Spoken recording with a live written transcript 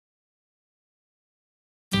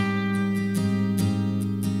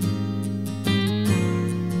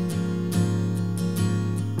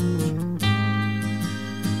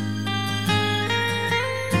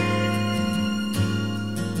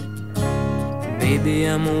Baby,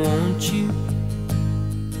 I'ma want you.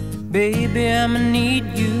 Baby, I'ma need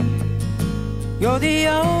you. You're the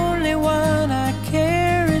only one I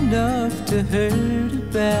care enough to hurt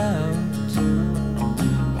about.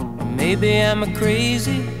 Maybe I'm a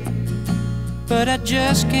crazy, but I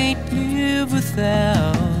just can't live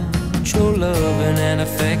without your loving and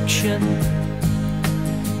affection,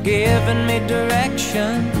 giving me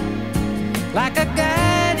direction, like a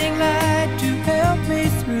guiding light to help me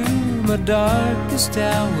through my darkest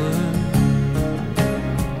hour.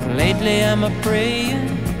 Lately I'm a-praying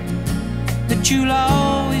that you'll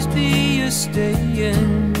always be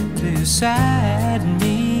a-staying beside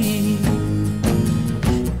me.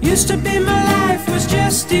 Used to be my life was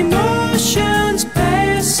just emotions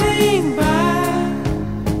passing by,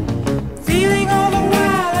 feeling all the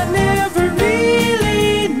while I never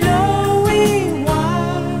really knowing why.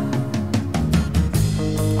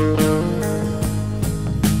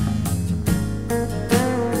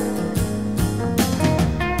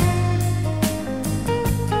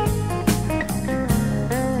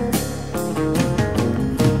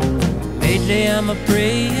 Lately I'm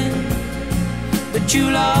a-praying that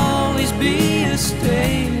you'll always be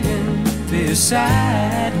a-staying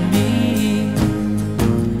beside me.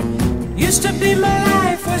 Used to be my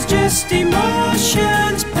life was just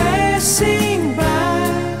emotions passing by.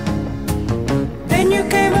 Then you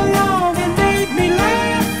came along and made me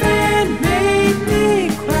laugh and made me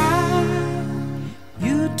cry.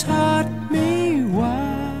 You taught me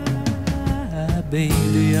why.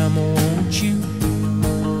 Baby, I'ma want you.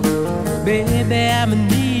 Baby, I'ma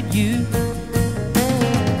need you.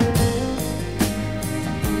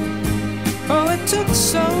 Oh, it took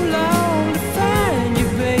so long to find you,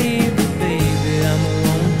 baby. Baby, I'ma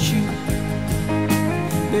want you.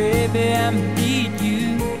 Baby, I'm